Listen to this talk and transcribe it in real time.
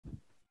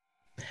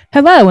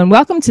Hello, and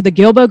welcome to the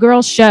Gilbo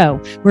Girls Show,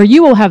 where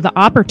you will have the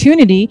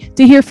opportunity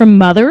to hear from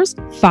mothers,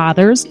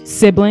 fathers,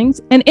 siblings,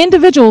 and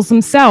individuals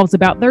themselves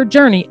about their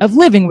journey of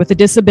living with a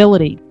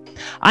disability.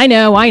 I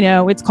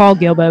know, it's called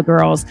Gilbo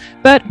Girls,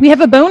 but we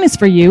have a bonus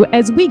for you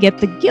as we get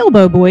the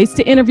Gilbo boys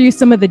to interview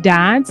some of the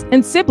dads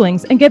and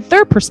siblings and get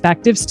their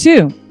perspectives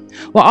too.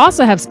 We'll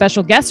also have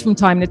special guests from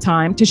time to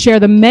time to share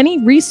the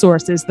many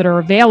resources that are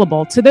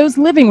available to those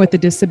living with a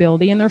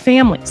disability and their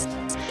families.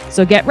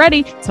 So get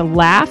ready to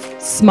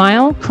laugh,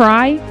 smile,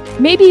 cry,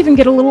 maybe even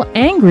get a little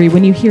angry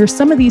when you hear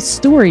some of these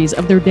stories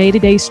of their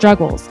day-to-day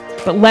struggles.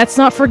 But let's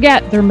not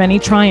forget their many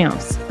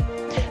triumphs.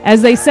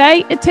 As they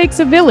say, it takes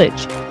a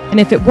village. And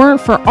if it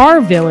weren't for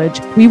our village,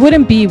 we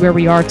wouldn't be where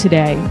we are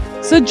today.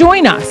 So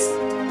join us.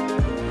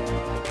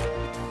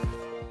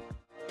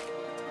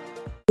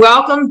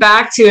 Welcome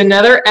back to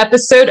another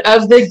episode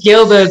of the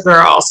Gilbo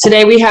Girls.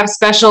 Today we have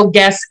special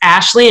guests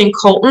Ashley and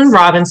Colton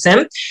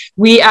Robinson.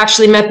 We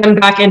actually met them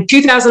back in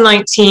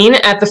 2019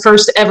 at the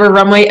first ever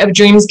Runway of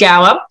Dreams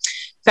Gala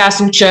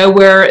fashion show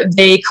where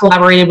they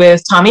collaborated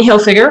with Tommy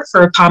Hilfiger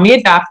for Tommy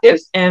Adaptive,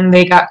 and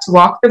they got to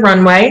walk the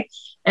runway.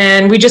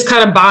 And we just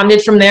kind of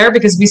bonded from there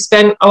because we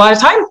spent a lot of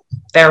time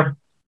there.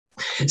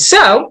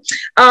 So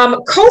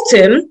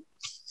Colton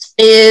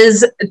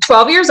is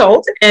 12 years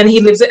old, and he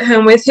lives at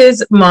home with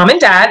his mom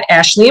and dad,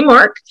 Ashley and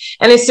Mark,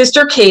 and his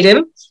sister,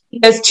 Kaden. He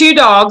has two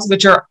dogs,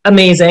 which are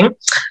amazing.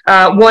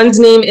 One's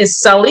name is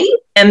Sully,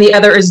 and the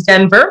other is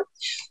Denver.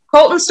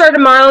 Colton started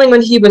modeling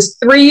when he was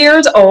 3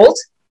 years old.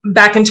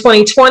 Back in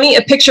 2020,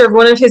 a picture of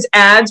one of his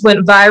ads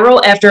went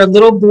viral after a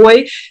little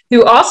boy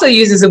who also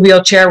uses a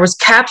wheelchair was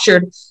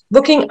captured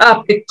looking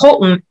up at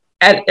Colton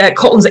at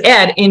Colton's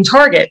ad in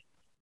Target.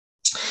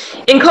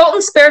 In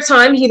Colton's spare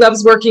time, he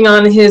loves working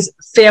on his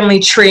family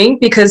tree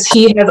because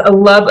he has a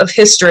love of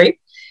history,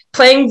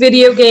 playing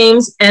video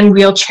games, and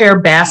wheelchair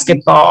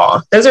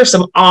basketball. Those are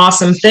some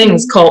awesome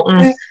things,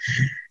 Colton.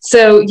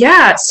 So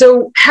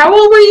how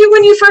old were you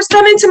when you first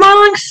got into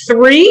modeling?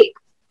 3?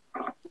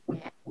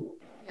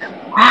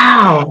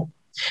 Wow.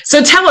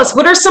 So tell us,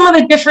 what are some of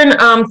the different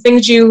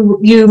things you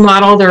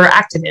modeled or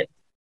acted in?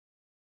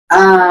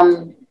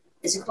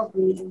 Is it called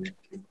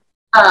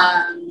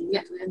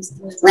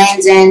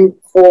Land's End,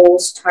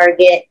 Kohl's,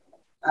 Target,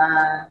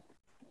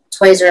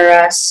 Toys R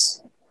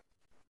Us,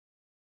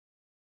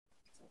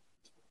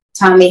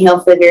 Tommy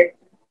Hilfiger,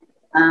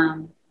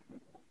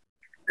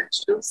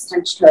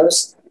 French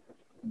Toast.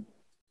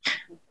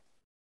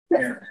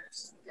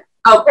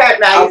 Oh, Parrot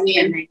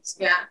Magazine.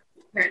 Yeah,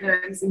 Parrot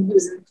Magazine.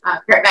 Who's in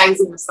Parrot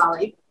Magazine with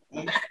Sully.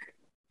 Yeah.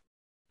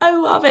 I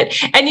love it.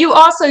 And you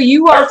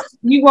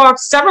walked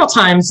several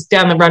times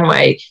down the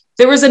runway.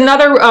 There was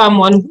another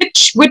one.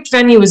 Which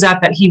venue was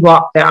that he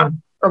walked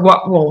down or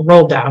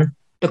rolled down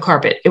the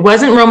carpet? It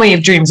wasn't Runway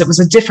of Dreams. It was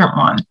a different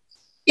one.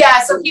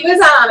 Yeah, so he was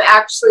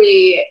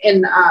actually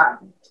in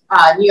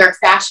New York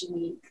Fashion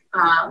Week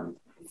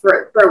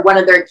for one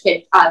of their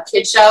kid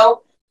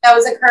show that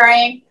was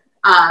occurring.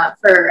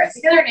 For I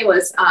think their name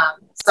was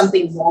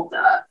something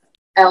Malta,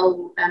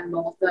 LM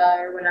Malta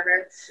or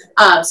whatever.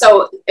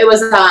 So it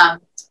was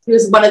he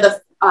was one of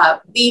the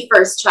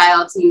first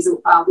child to use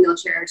a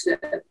wheelchair to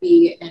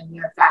be in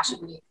New York Fashion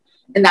Week.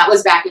 And that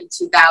was back in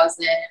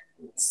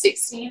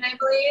 2016, I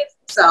believe.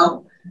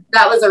 So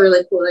that was a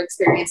really cool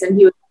experience. And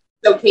he was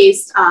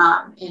showcased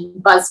in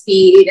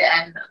BuzzFeed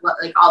and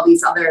like all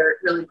these other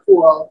really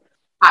cool,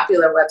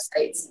 popular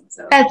websites.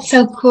 So that's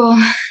so cool.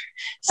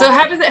 So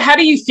how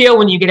do you feel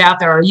when you get out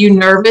there? Are you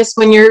nervous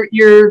when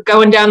you're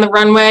going down the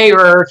runway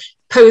or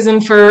posing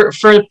for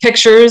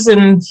pictures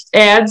and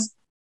ads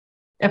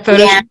and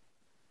photos? Yeah,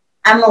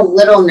 I'm a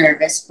little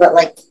nervous, but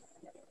like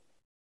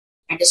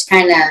I just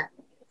kind of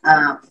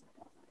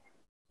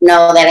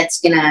know that it's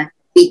gonna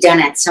be done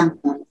at some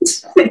point.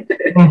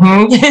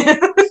 Mm-hmm.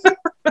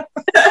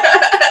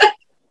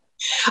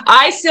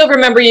 I still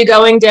remember you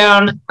going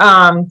down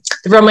the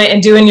runway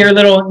and doing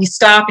you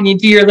stop and you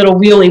do your little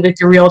wheelie with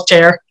your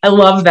wheelchair. I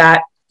love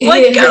that.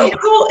 Like,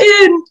 go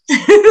in.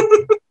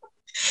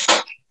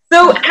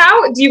 So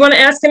do you want to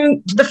ask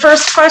him the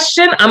first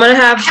question? Can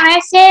I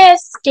say a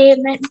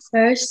statement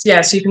first?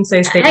 Yes, you can say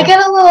a statement. I get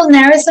a little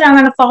nervous that I'm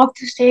going to fall off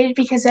the stage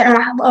because I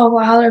don't have a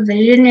lot of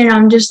vision, and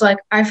I'm just like,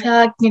 I feel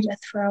like I need to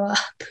throw up.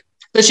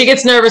 So she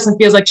gets nervous and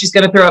feels like she's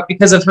going to throw up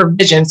because of her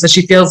vision. So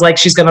she feels like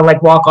she's going to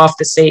walk off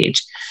the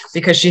stage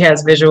because she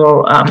has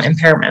visual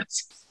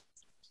impairments.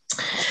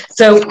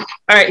 So, all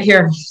right,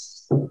 here.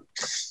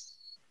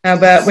 How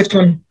about which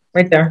one?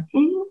 Right there.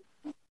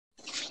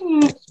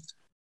 Mm-hmm.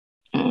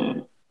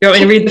 You want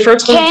me to read the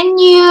first one? Can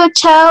you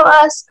tell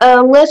us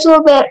a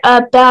little bit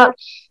about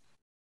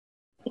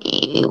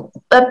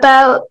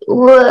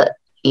what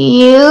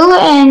you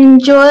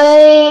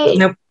enjoy?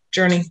 Nope.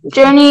 Journey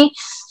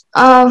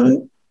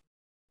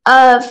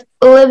of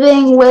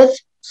living with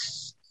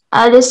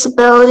a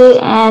disability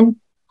and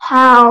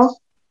how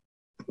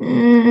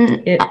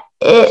it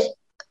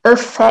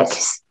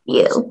affects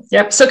you.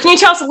 Yep. So can you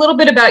tell us a little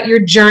bit about your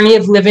journey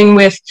of living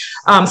with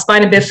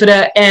spina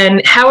bifida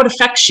and how it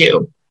affects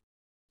you?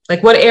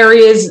 Like, what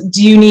areas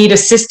do you need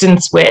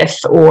assistance with,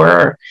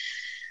 or?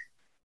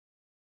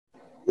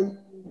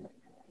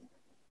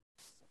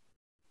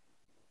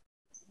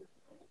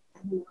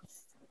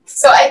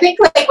 So I think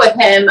like with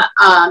him,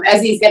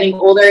 as he's getting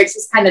older, it's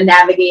just kind of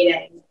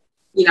navigating,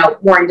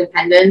 more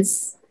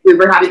independence. We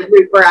were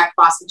at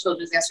Boston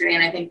Children's yesterday,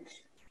 and I think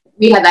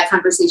we had that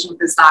conversation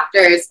with his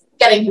doctors,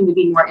 getting him to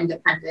be more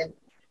independent.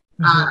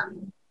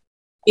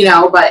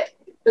 But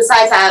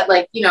besides that,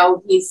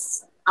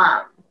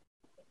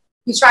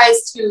 he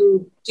tries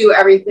to do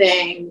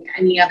everything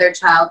any other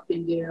child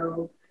can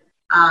do,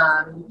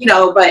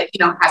 but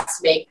has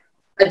to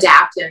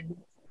adapt and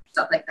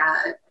stuff like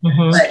that.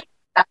 But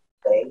that's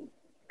the thing,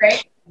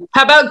 right?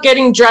 How about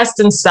getting dressed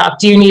and stuff?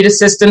 Do you need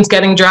assistance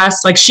getting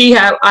dressed? Like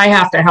I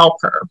have to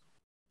help her.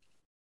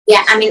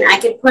 Yeah, I mean, I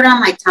could put on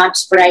my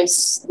tops, but I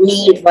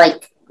need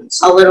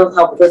a little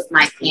help with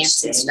my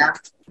pants and stuff.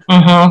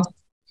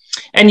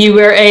 And you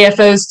wear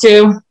AFOs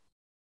too?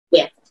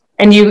 Yeah.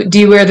 And do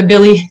you wear the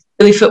Billy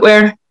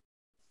footwear?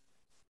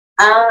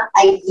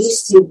 I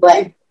used to,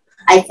 but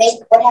I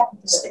think what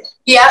happened to it?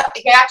 Yeah,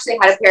 he actually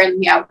had a pair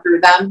and he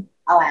outgrew them.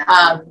 Oh,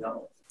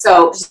 wow.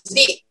 So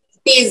these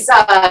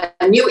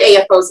new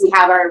AFOs we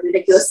have are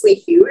ridiculously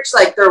huge.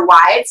 Like, they're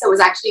wide, so it was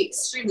actually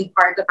extremely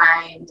hard to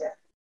find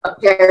a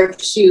pair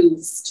of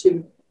shoes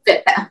to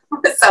fit them.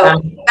 So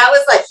that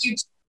was a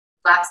huge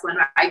last one.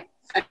 I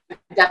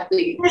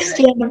definitely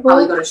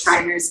probably go to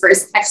Shriners for a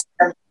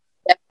extra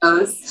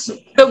AFOs.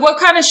 But what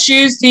kind of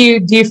shoes do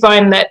you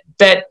find that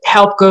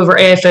help go over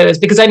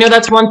AFOs? Because I know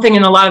that's one thing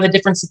in a lot of the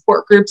different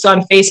support groups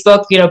on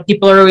Facebook.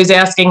 People are always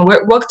asking,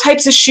 what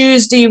types of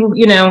shoes do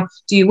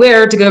you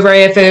wear to go over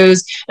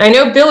AFOs? And I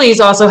know Billy's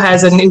also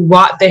has a new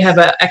they have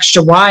an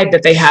extra wide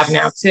that they have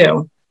now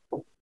too.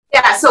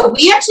 Yeah, so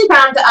we actually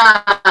found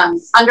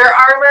Under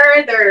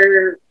Armour.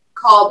 They're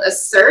called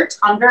Assert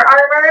Under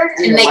Armour,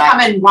 and they come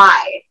in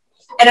wide.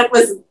 And it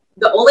was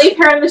the only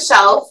pair on the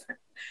shelf,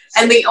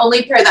 and the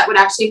only pair that would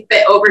actually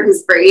fit over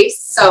his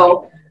brace.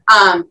 So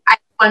I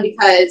one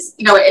because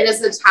it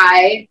is a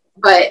tie,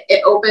 but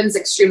it opens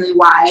extremely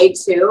wide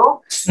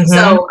too.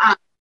 So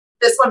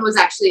this one was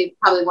actually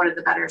probably one of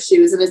the better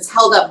shoes, and it's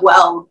held up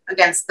well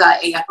against the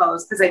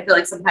AFOs because I feel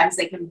like sometimes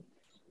they can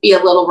be a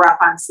little rough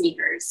on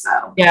sneakers.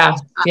 So yeah.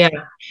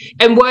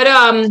 And what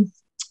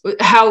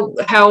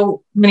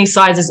how many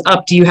sizes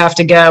up do you have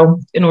to go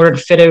in order to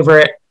fit over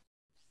it?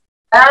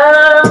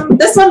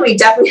 This one we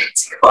definitely had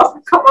to go up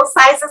a couple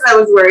sizes. I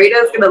was worried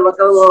it was going to look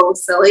a little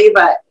silly,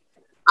 but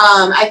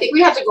I think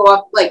we have to go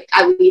up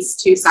at least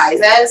 2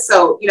 sizes.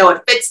 So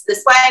it fits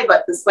this way,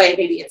 but this way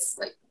maybe it's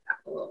a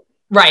little.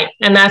 Right.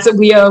 And that's what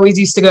we always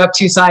used to go up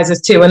 2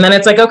 sizes too. And then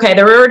it's okay,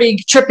 they're already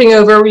tripping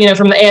over,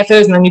 from the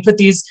AFOs. And then you put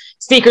these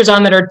sneakers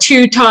on that are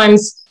 2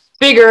 times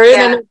bigger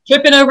and then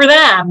tripping over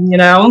them,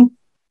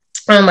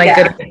 Oh my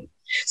goodness.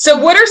 So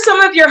what are some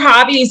of your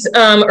hobbies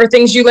or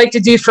things you like to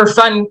do for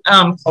fun,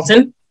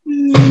 Colton?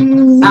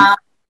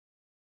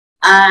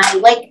 I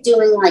like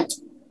doing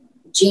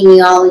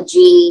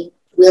genealogy,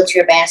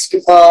 wheelchair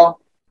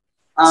basketball,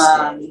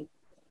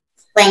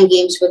 playing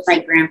games with my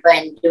grandpa,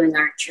 and doing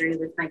archery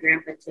with my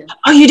grandpa too.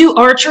 Oh, you do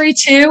archery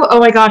too? Oh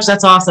my gosh,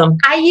 that's awesome.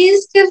 I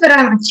used to, but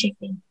I'm a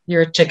chicken.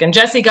 You're a chicken.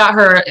 Jessie got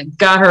her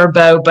a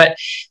bow, but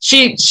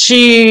she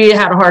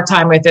had a hard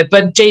time with it.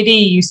 But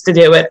JD used to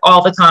do it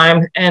all the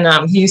time, and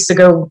he used to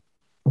go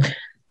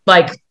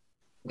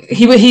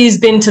he's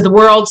been to the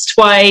Worlds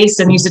twice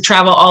and used to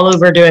travel all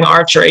over doing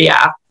archery.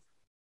 Yeah.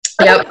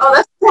 Yep. Oh,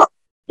 that's cool.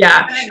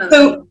 Yeah.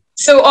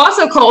 So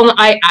also, Colton,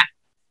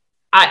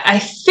 I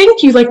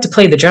think you like to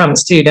play the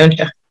drums too, don't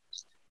you?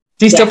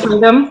 Do you still play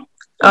them?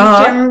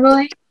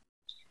 Generally.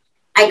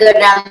 I go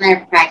down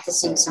there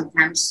practicing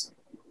sometimes.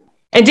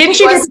 And didn't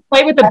you get to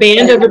play with the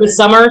band over the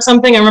summer or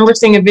something? I remember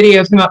seeing a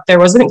video of him up there.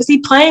 Was he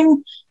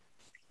playing?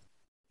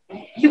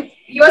 He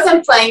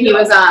wasn't playing. He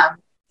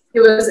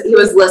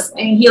was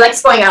listening. He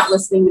likes going out and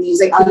listening to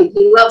music.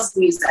 He loves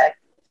music.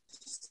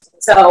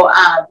 So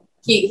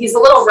he's a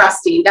little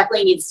rusty. He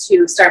definitely needs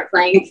to start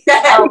playing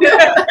again.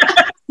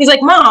 He's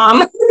like,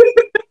 Mom.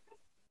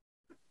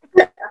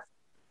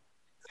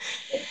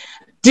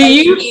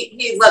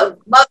 He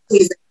loves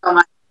music so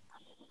much.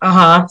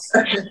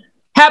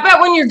 How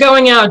about when you're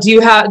going out? Do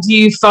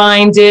you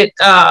find it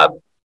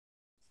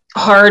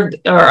hard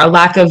or a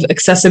lack of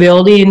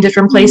accessibility in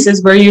different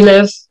places where you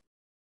live?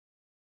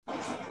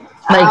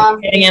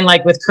 Getting in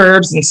with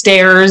curbs and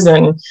stairs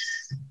and.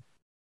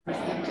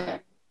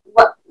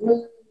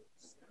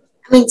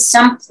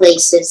 Some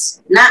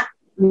places, not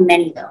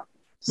many though.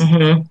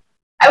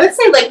 I would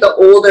say the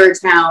older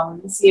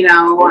towns,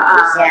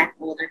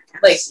 older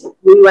towns.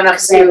 We went up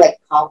to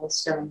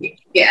cobblestone.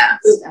 Yeah,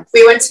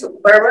 we went to,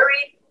 where were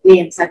we?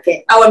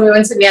 Nantucket. Oh, when we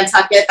went to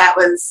Nantucket, that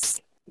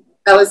was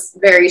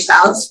very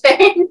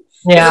challenging.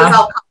 Yeah, it was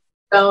all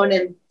cobblestone,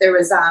 and there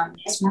was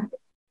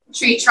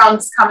tree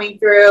trunks coming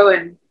through,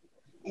 and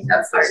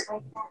that's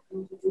hard.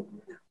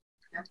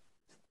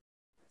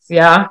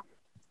 Yeah.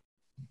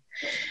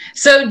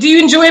 So, do you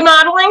enjoy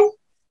modeling?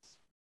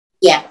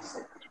 Yeah.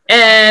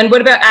 And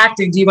what about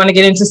acting? Do you want to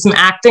get into some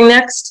acting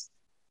next?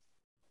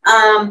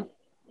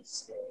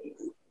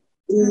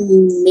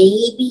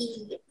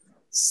 Maybe,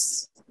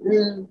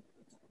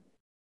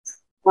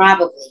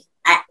 probably.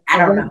 I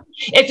don't know.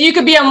 If you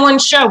could be on one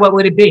show, what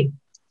would it be?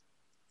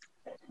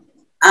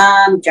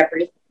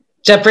 Jeopardy.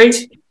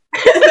 Jeopardy?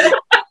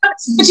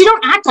 But you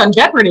don't act on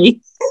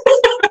Jeopardy.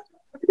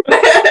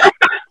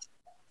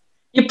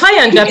 You play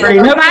on Jeopardy.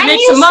 Nobody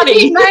makes some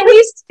money. Mine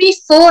used to be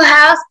Full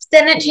House,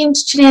 then it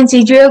changed to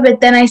Nancy Drew, but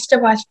then I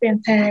still watch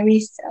Vampire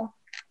Diaries, so.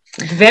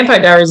 Vampire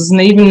Diaries is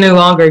even no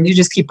longer. You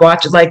just keep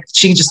watching. Like,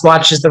 she just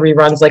watches the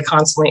reruns like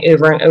constantly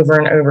over and over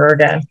and over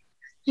again.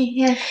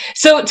 Yeah.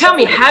 So tell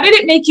me, how did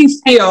it make you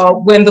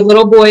feel when the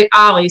little boy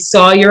Ollie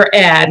saw your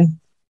ad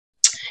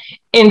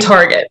in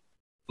Target?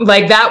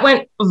 Like, that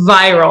went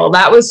viral.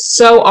 That was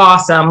so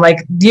awesome. Like,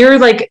 you're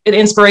like an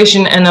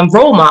inspiration and a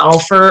role model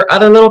for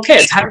other little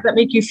kids. How did that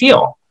make you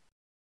feel?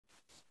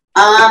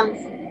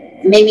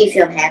 Made me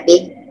feel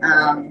happy.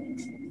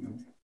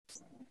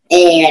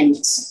 And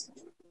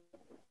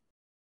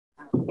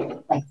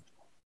like,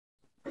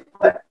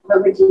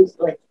 what would you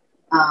like?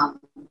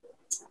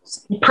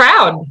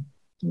 Proud.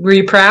 Were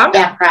you proud?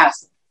 Yeah, proud.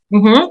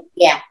 Mm-hmm.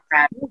 Yeah,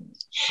 proud.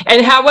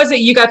 And how was it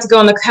you got to go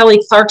on the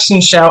Kelly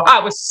Clarkson show? I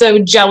was so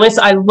jealous.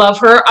 I love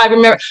her. I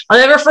remember, I'll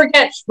never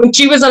forget when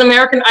she was on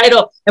American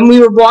Idol and we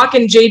were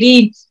walking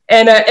JD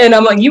and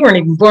I'm like, you weren't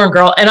even born,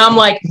 girl. And I'm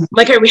like,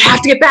 hey, we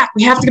have to get back.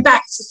 We have to get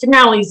back to the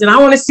finales and I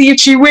want to see if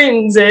she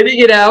wins. And,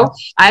 you know,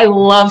 I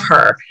love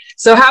her.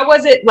 So how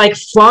was it like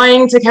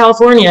flying to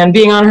California and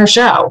being on her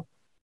show?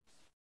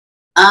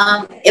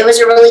 It was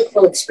a really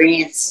cool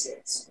experience.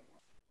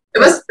 It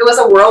was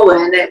a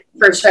whirlwind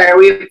for sure.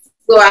 We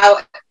flew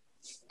out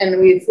and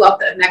we flew up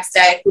the next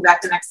day, flew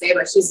back the next day,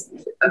 but she's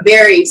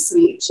very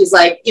sweet. She's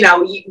like, you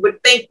know, you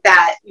would think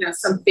that, you know,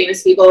 some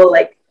famous people,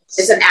 like,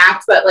 it's an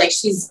act, but like,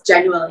 she's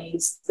genuinely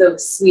the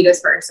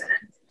sweetest person.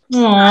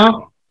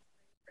 Aww.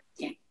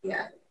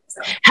 Yeah.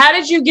 So. How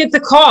did you get the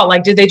call?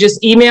 Like, did they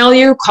just email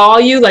you,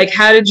 call you? Like,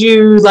 how did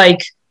you,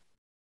 like?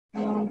 I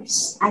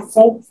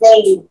think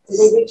did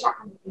they reach out?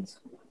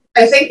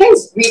 I think they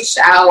reached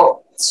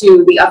out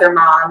to the other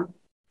mom.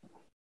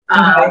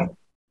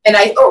 And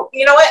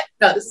you know what?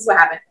 No, this is what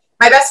happened.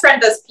 My best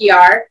friend does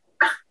PR,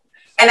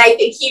 and I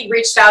think he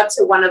reached out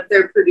to one of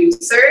their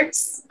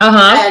producers.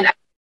 And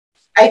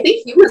I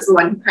think he was the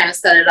one who kind of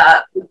set it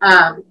up.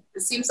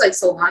 It seems like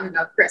so long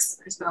ago, Chris.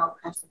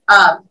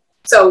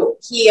 So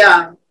he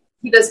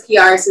does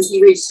PR, so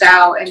he reached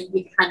out and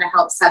he kind of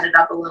helped set it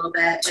up a little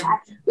bit. And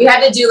we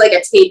had to do like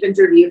a tape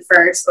interview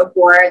first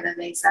before, and then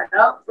they said,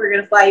 "Oh, we're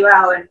gonna fly you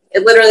out." And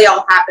it literally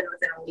all happened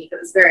within a week. It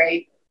was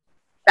very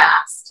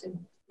fast.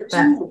 That's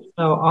so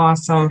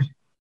awesome.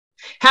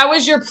 How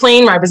was your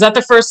plane ride? Was that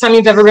the first time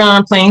you've ever been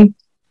on a plane?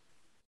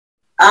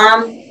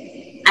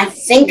 I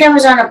think I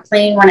was on a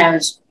plane when I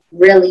was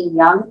really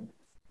young,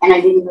 and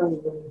I didn't really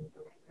remember.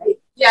 Right?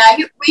 Yeah,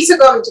 we used to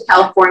go to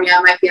California.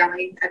 My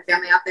family had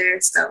family out there,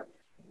 so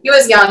he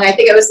was young. I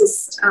think it was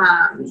this.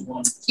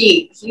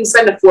 He's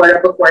been to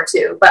Florida before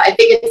too, but I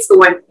think it's the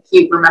one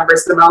he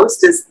remembers the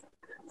most is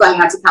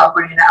flying out to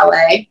California to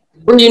LA.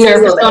 Were you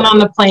nervous going on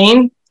the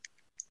plane?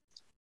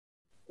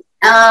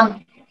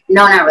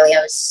 No, not really.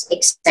 I was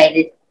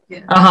excited.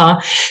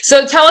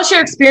 So tell us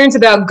your experience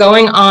about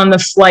going on the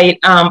flight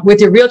with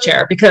your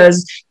wheelchair,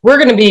 because we're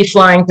going to be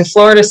flying to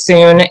Florida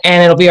soon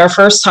and it'll be our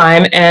first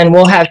time and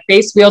we'll have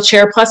Faith's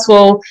wheelchair. Plus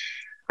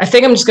I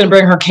think I'm just going to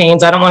bring her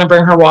canes. I don't want to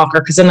bring her walker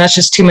because then that's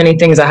just too many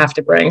things I have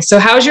to bring. So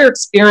how's your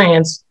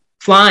experience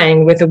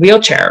flying with a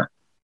wheelchair?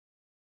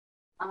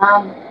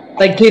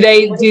 Like, do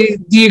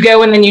you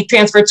go and then you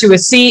transfer to a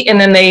seat and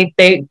then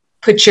they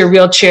put your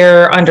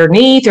wheelchair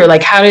underneath, or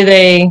like how do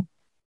they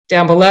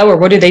down below, or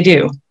what do they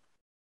do?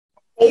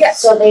 Yeah,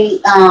 so they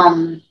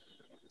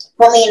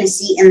put me in a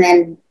seat and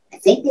then I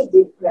think they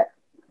did put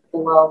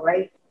below,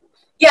 right?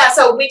 Yeah,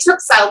 so we took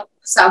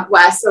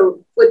Southwest.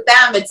 So with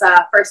them, it's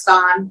first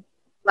on,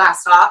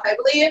 last off, I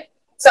believe.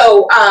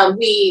 So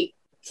we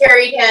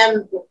carried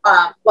him.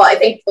 Well, I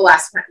think the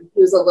last time he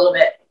was a little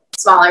bit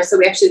smaller, so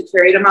we actually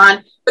carried him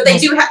on. But they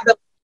do have the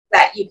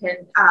that you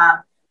can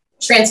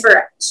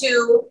transfer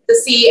to the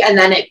seat, and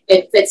then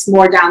it fits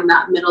more down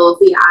the middle of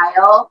the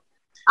aisle.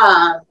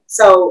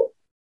 So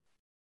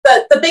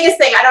the biggest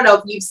thing, I don't know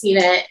if you've seen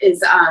it,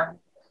 is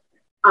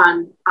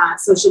on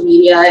social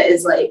media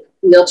is like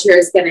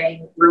wheelchairs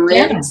getting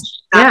ruined.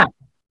 Yeah.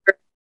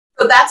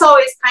 So that's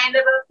always kind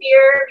of a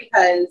fear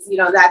because, you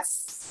know,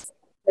 that's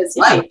his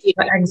life. You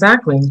know?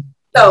 Exactly.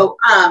 So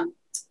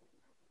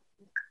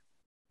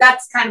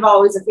that's kind of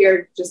always a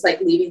fear, just like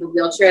leaving the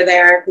wheelchair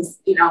there because,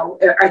 you know,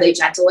 are they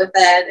gentle with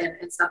it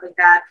and stuff like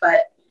that.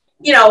 But,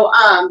 you know,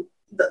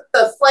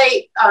 the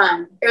flight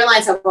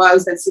airlines have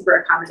always been super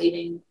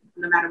accommodating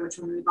no matter which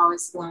one we've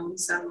always flown.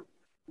 So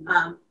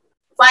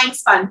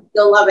flying's fun.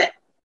 You'll love it.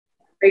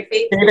 Great,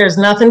 Faith? There's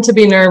nothing to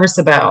be nervous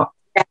about.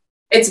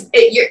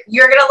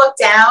 You're gonna look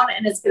down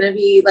and it's gonna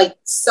be like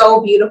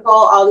so beautiful,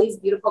 all these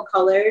beautiful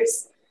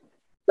colors.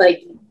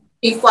 Like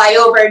you fly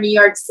over New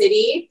York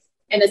City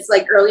and it's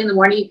like early in the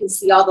morning, you can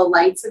see all the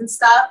lights and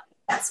stuff.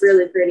 That's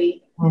really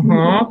pretty.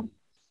 Mm-hmm.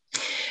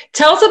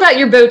 Tell us about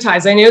your bow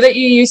ties. I know that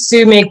you used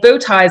to make bow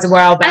ties a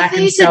while back. I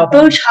think you said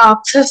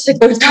Botox.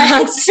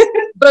 Botox.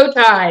 Bow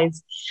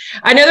ties.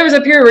 I know there was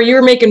a period where you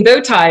were making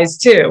bow ties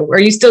too. Are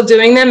you still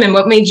doing them? And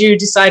what made you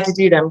decide to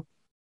do them?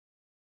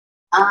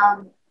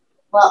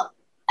 Well,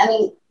 I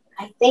mean,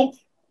 I think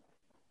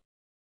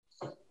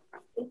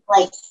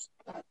like.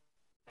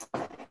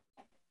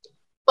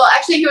 Well,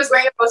 actually, he was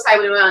wearing a bow tie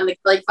when we went on the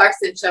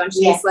Clarkson show, and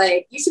she's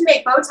like, "You should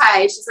make bow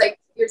ties." She's like,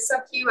 "You're so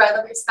cute. I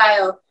love your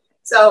style."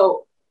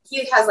 So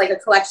he has like a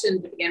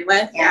collection to begin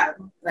with. Yeah.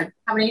 Like,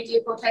 how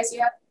many bow ties do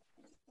you have?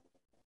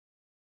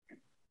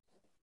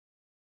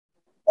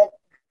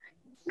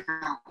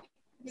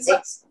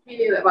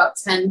 Maybe about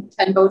 10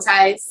 bow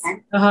ties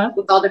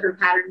with all different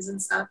patterns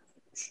and stuff.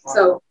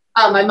 So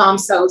my mom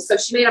sews, so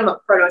she made them a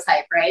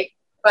prototype, right?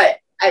 But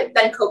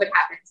then COVID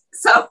happened,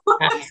 so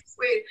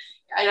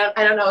I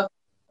don't know if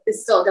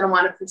it's still gonna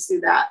want to pursue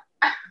that.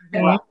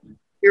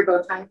 Your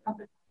bow tie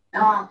company.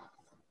 I'm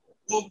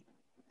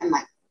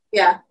like,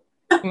 yeah.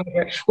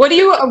 What do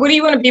you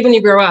want to be when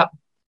you grow up?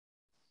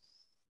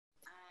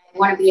 I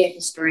want to be a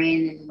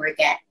historian and work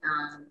at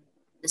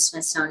the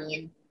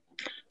Smithsonian.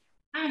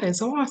 That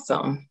is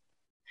awesome.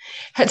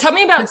 Tell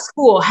me about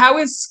school. How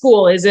is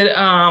school? Is it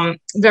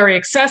very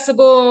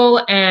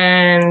accessible?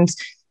 And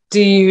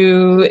do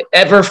you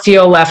ever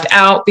feel left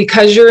out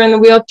because you're in the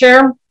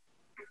wheelchair?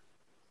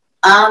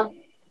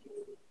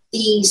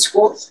 The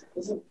school,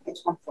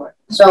 it's 1 floor.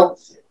 So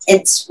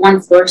it's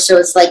 1 floor. So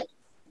it's like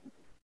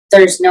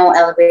there's no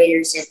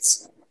elevators.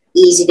 It's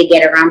easy to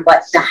get around.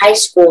 But the high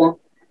school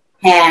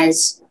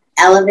has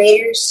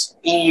elevators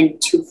and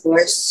 2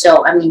 floors.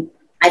 So, I mean,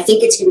 I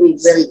think it's going to be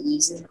really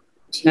easy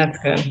to That's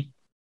good.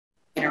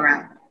 Get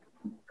around.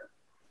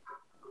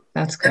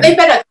 That's good.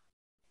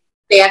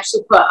 They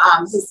actually put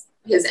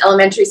his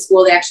elementary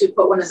school. They actually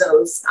put one of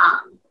those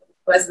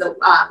was the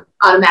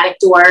automatic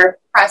door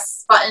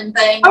press button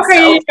thing.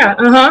 Okay.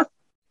 So,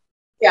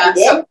 yeah.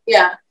 So,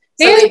 yeah.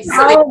 So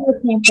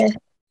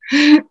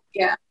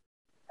yeah.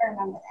 I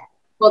remember that.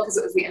 Well, because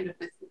it was the end of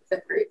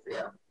fifth grade for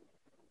you.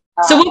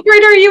 So what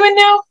grade are you in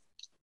now?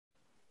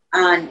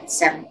 On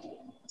 7th.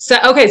 So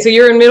okay, so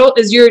you're in middle.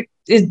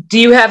 Do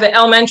you have an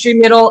elementary,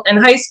 middle, and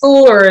high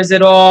school, or is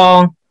it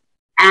all?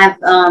 I have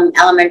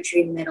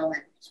elementary, middle, and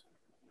high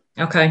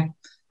school. Okay.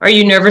 Are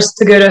you nervous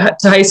to go to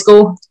high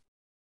school?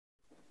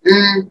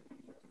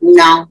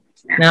 No.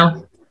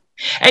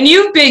 And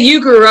you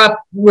grew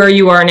up where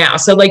you are now,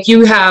 so like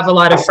you have a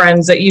lot of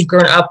friends that you've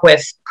grown up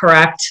with,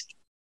 correct?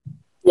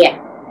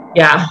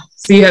 Yeah.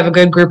 So you have a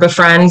good group of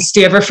friends.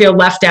 Do you ever feel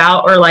left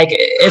out, or like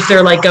if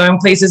they're like going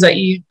places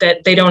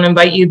that they don't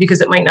invite you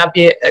because it might not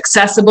be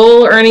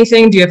accessible or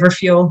anything? Do you ever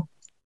feel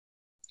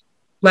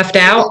left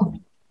out?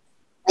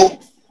 Like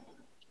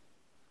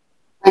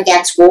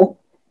at school?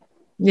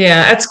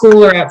 Yeah, at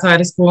school or outside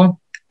of school?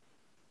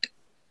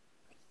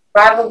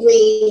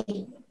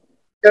 Probably.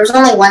 There was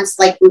only once,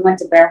 like, we went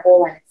to Bear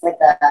Hole, and it's like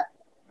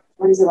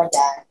what is it like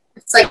that?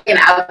 It's like an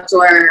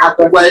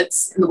outdoor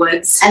woods, in the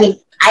woods. I mean,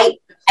 I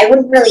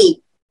wouldn't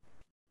really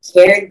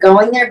care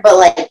going there, but,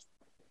 like,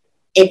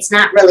 it's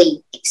not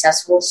really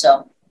accessible,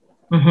 so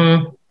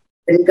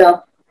couldn't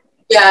go.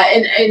 Yeah,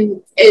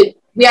 and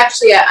we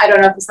actually, I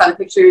don't know if you saw the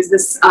pictures,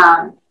 this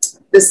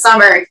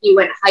summer, he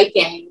went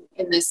hiking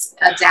in this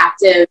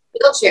adaptive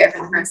wheelchair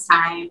for the first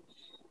time.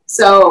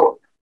 So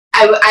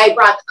I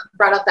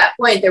brought up that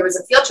point. There was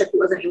a field trip he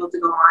wasn't able to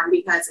go on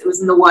because it was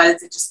in the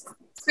woods. It just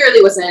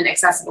clearly wasn't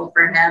accessible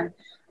for him.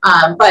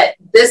 But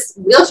this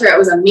wheelchair, it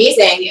was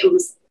amazing. It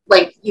was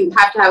like you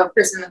have to have a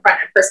person in the front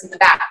and a person in the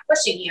back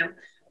pushing you.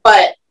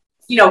 But,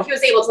 you know, he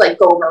was able to like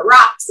go over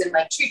rocks and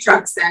like tree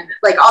trunks and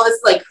like all this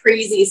like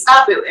crazy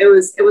stuff. It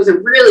was a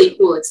really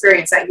cool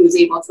experience that he was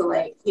able to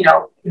like, you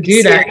know,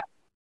 do that.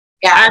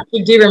 Yeah, I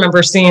actually do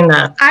remember seeing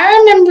that. I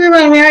remember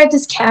when we were at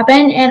this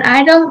cabin, and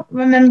I don't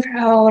remember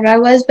how old I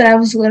was, but I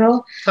was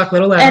little. Talk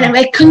little louder. And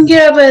I couldn't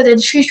get over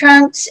the tree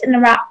trunks and the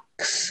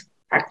rocks.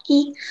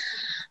 Rocky.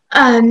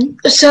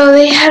 So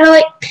they had to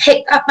like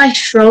pick up my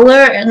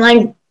stroller and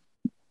like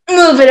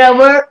move it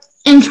over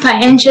inch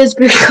by inch as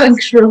we were going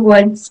through the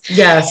woods.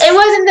 Yes. It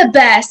wasn't the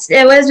best.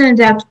 It wasn't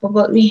adaptable,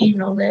 but we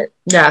handled it.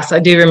 Yes, I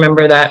do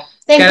remember that.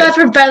 Thank God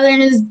for Brother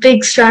and his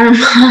big strong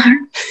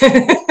arm.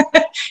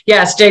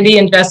 Yes, JD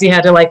and Jesse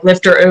had to like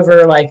lift her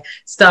over like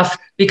stuff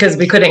because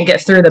we couldn't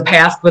get through the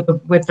path with the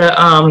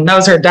that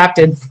was her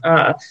adopted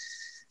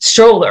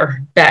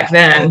stroller back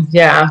then.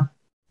 Yeah.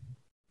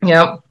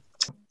 Yep.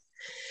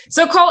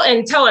 So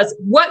Colton, tell us,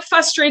 what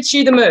frustrates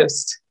you the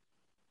most?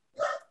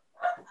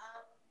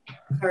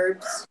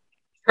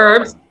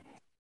 Curbs.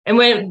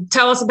 And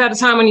tell us about a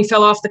time when you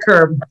fell off the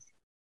curb.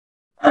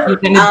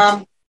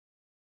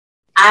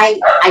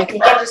 I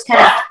think I just kind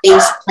of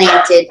face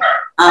planted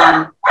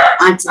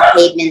onto the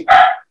pavement.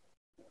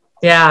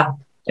 Yeah,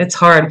 it's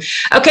hard.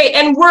 Okay,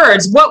 and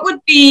words. What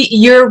would be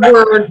your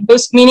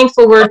most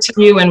meaningful word to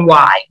you, and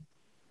why?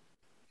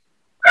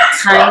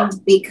 Kind,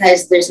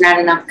 because there's not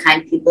enough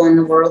kind people in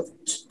the world.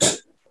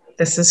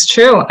 This is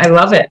true. I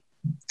love it.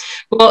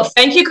 Well,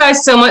 thank you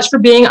guys so much for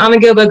being on the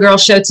Gilbo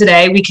Girls Show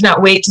today. We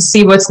cannot wait to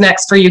see what's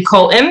next for you,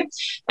 Colton.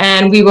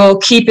 And we will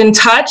keep in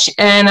touch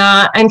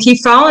and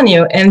keep following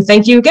you. And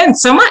thank you again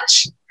so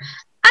much.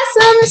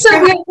 Awesome. So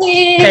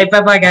great. Okay,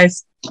 bye-bye,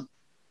 guys.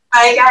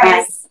 Bye,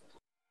 guys.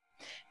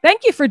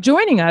 Thank you for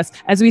joining us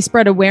as we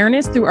spread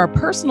awareness through our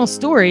personal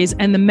stories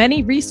and the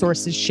many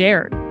resources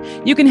shared.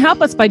 You can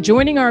help us by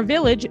joining our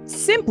village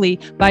simply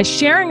by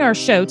sharing our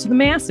show to the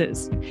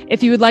masses.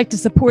 If you would like to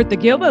support the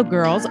Gilbo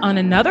Girls on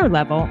another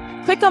level,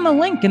 click on the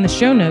link in the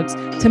show notes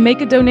to make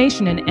a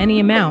donation in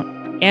any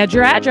amount. Add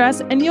your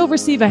address and you'll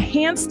receive a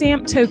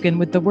hand-stamped token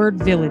with the word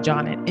village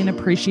on it in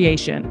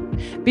appreciation.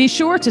 Be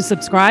sure to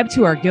subscribe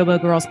to our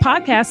Gilbo Girls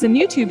podcast and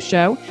YouTube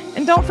show,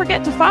 and don't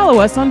forget to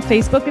follow us on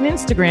Facebook and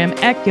Instagram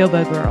at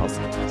Gilbo Girls.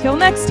 Till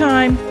next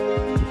time.